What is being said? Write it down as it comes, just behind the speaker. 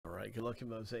right, good luck in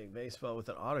Mosaic Baseball with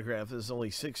an autograph. This is only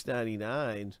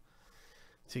 $6.99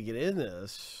 to get in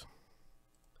this.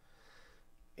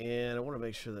 And I want to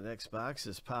make sure the next box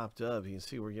is popped up. You can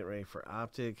see we're getting ready for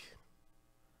Optic.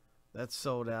 That's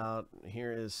sold out.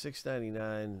 Here is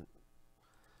 $6.99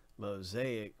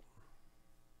 Mosaic.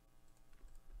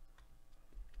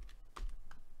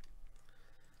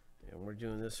 And we're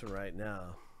doing this one right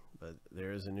now, but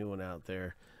there is a new one out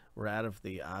there. We're out of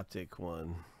the Optic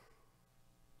one.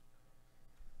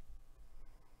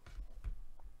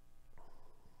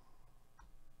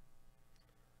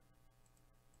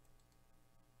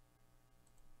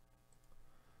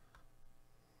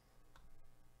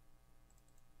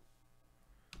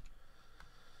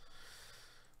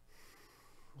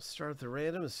 We'll start the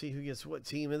random and see who gets what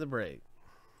team in the break.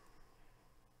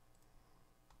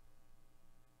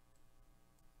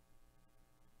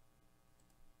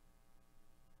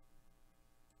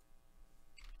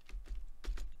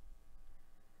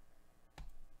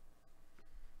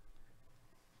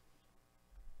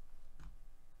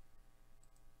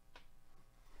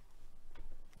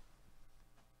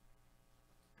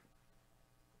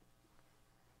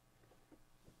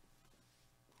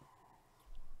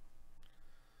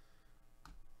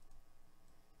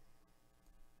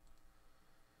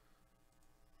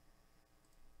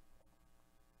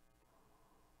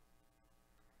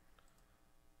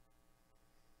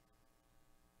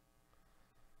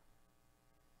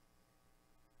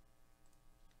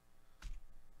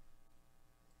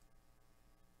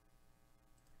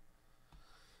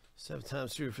 Seven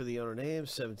times through for the owner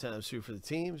names, 7 times through for the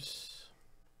teams.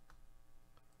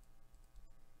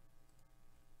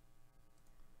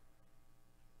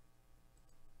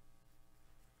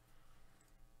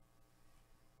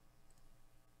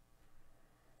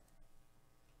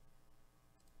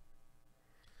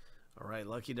 All right,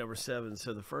 lucky number 7.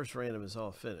 So the first random is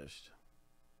all finished.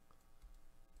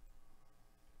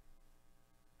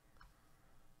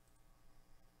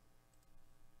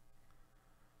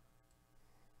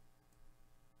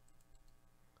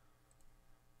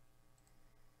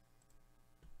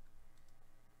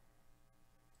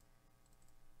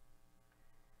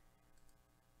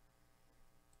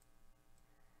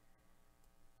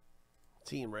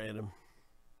 Team random.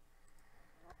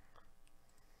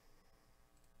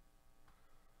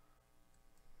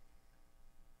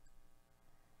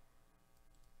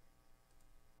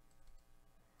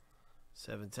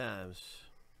 Seven times.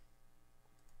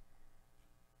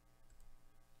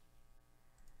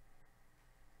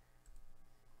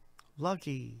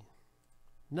 Lucky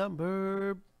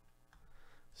number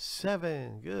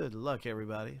 7. Good luck,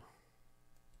 everybody.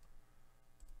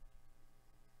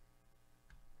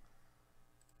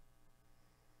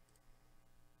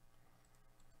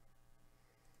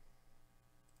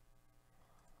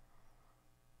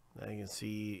 Now you can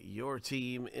see your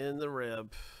team in the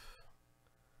rip.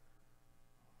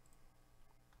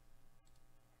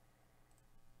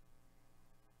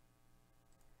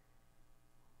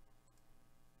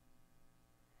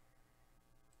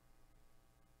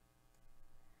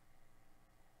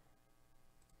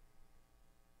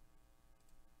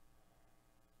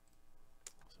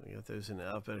 So we got those in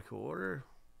alphabetical order.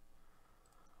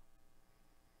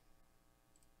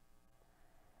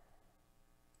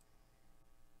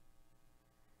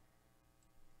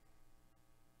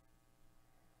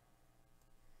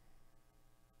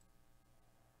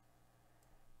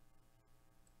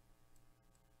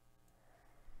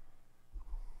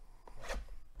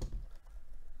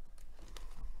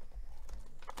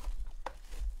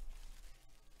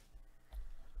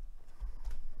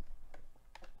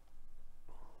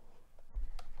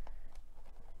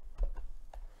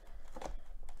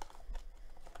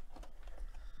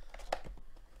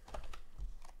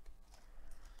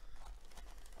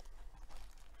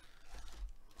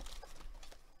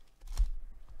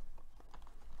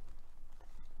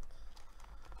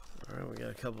 All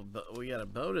right, we got a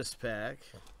bonus pack.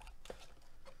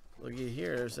 Looky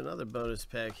here, there's another bonus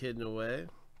pack hidden away.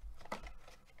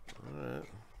 All right.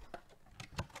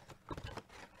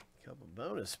 Couple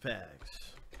bonus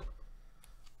packs.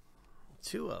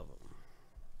 2 of them.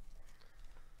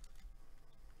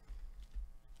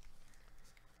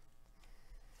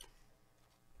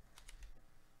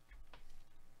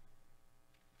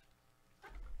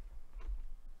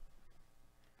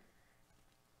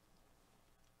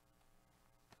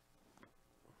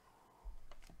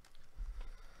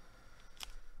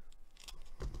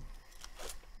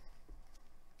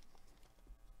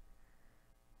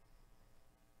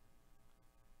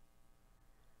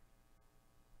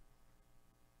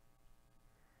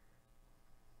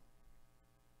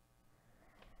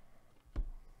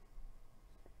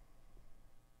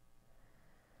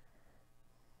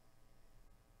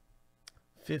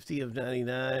 50 of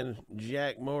 99,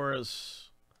 Jack Morris.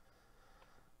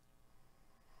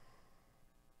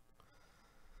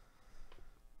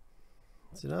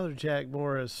 It's another Jack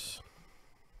Morris.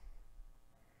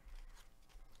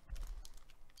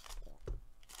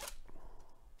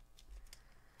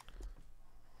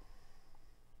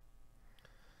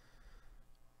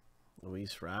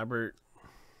 Luis Robert.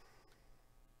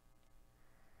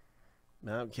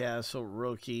 Mountcastle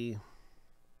rookie.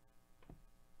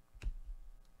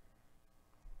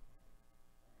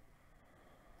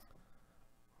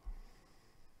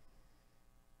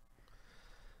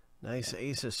 Nice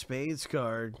Ace of Spades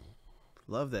card.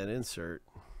 Love that insert.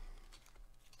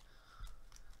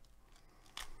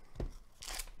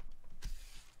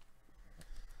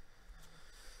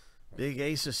 Big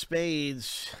Ace of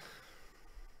Spades.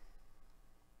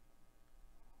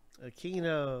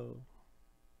 Aquino.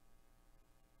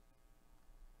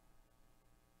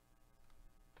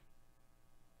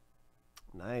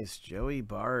 Nice Joey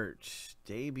Bart.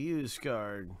 Debuts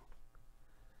card.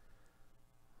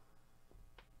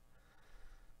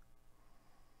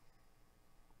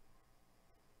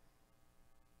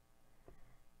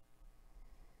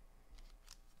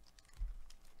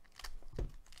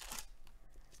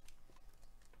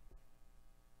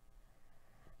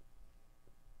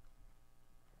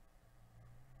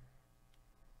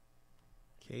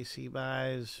 Casey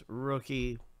buys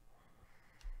rookie.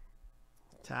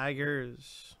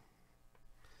 Tigers.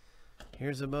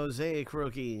 Here's a Mosaic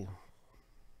rookie.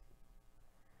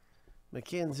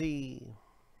 McKenzie.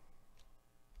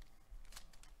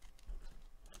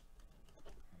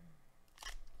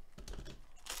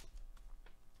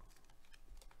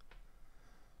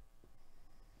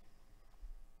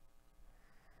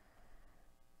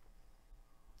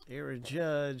 Aaron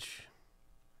Judge.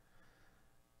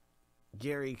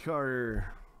 Gary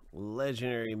Carter.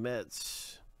 Legendary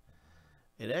Mets.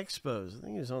 At Expos. I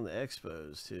think he was on the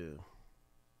Expos too.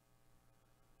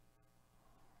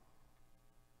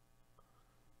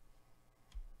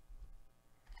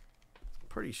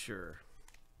 Pretty sure.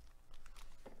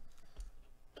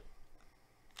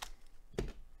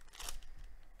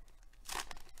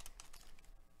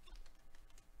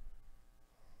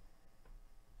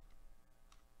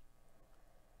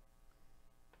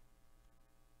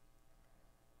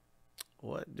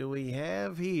 What do we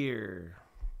have here?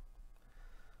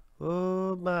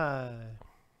 Oh my.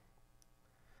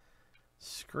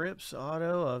 Scripps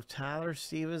auto of Tyler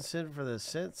Stevenson for the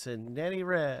Cincinnati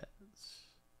Reds.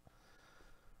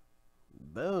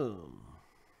 Boom.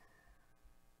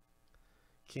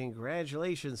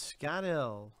 Congratulations, Scott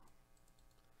L.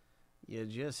 You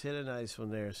just hit a nice one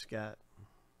there, Scott.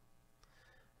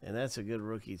 And that's a good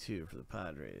rookie, too, for the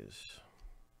Padres.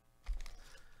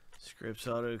 Scripps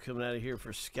auto coming out of here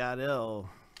for Scott L.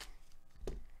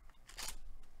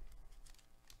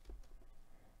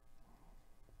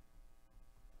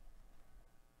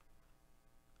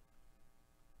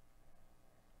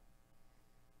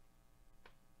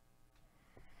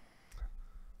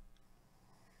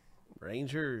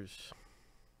 Rangers.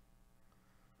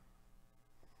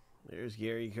 There's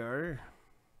Gary Carter.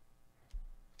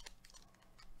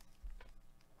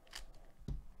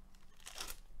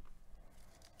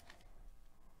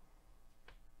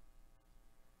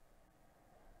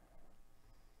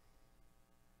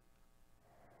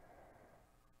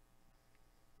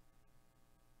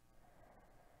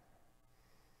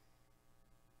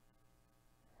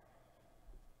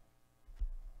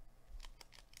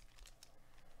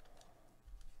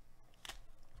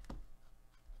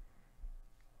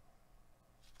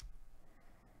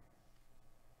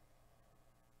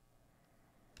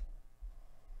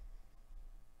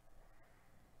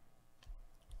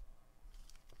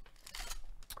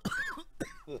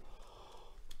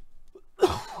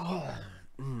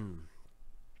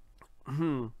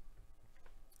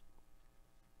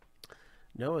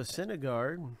 Noah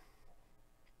Syndergaard.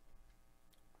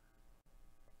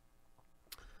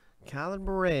 Colin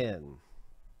Moran.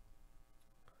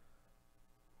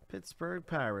 Pittsburgh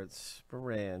Pirates.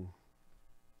 Moran.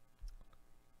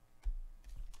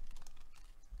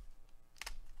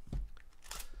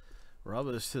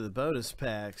 Rubbles to the bonus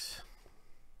packs.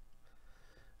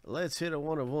 Let's hit a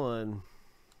 1 of 1.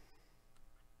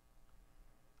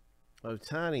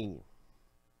 Ohtani.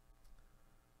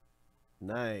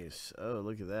 Nice. Oh,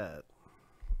 look at that.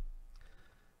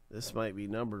 This might be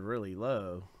numbered really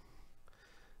low.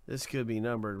 This could be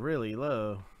numbered really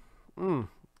low. I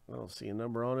don't see a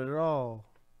number on it at all.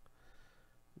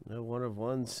 No 1 of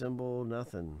 1 symbol,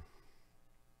 nothing.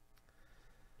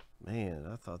 Man,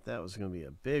 I thought that was going to be a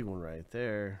big one right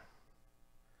there.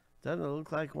 Doesn't it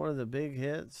look like one of the big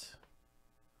hits?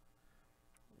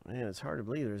 Man, it's hard to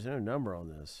believe there's no number on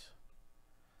this.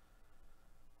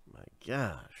 My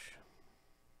gosh.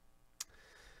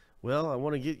 Well, I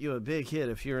want to get you a big hit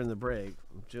if you're in the break.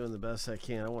 I'm doing the best I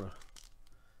can. I want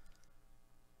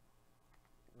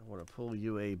to pull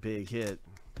you a big hit.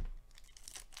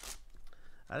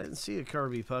 I didn't see a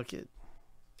Kirby Puckett.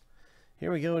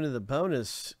 Here we go into the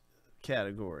bonus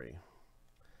category.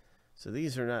 So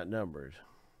these are not numbered.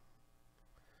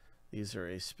 These are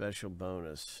a special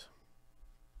bonus.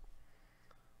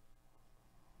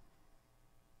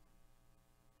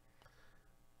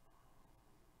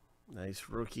 Nice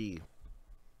rookie.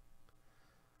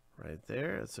 Right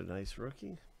there. That's a nice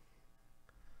rookie.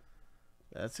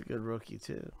 That's a good rookie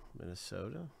too.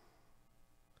 Minnesota.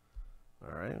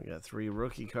 All right, we got 3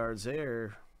 rookie cards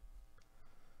there.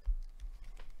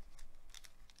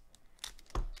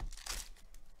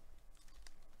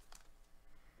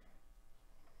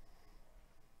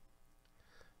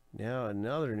 Now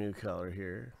another new color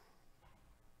here.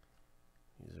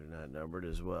 These are not numbered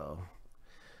as well.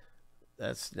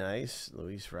 That's nice.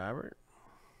 Luis Robert.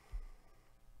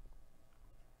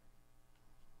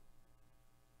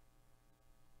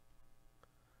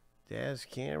 Daz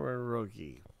Cameron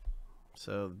rookie.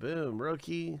 So boom,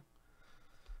 rookie.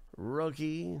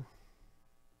 And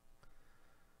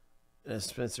a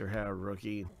Spencer Howard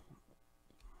rookie.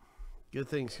 Good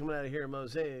things coming out of here in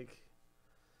Mosaic.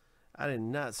 I did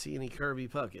not see any Kirby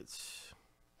Puckets.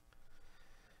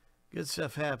 Good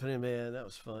stuff happening, man. That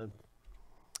was fun.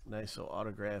 Nice little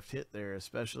autographed hit there,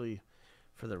 especially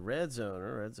for the Reds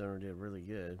owner. Reds owner did really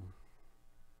good.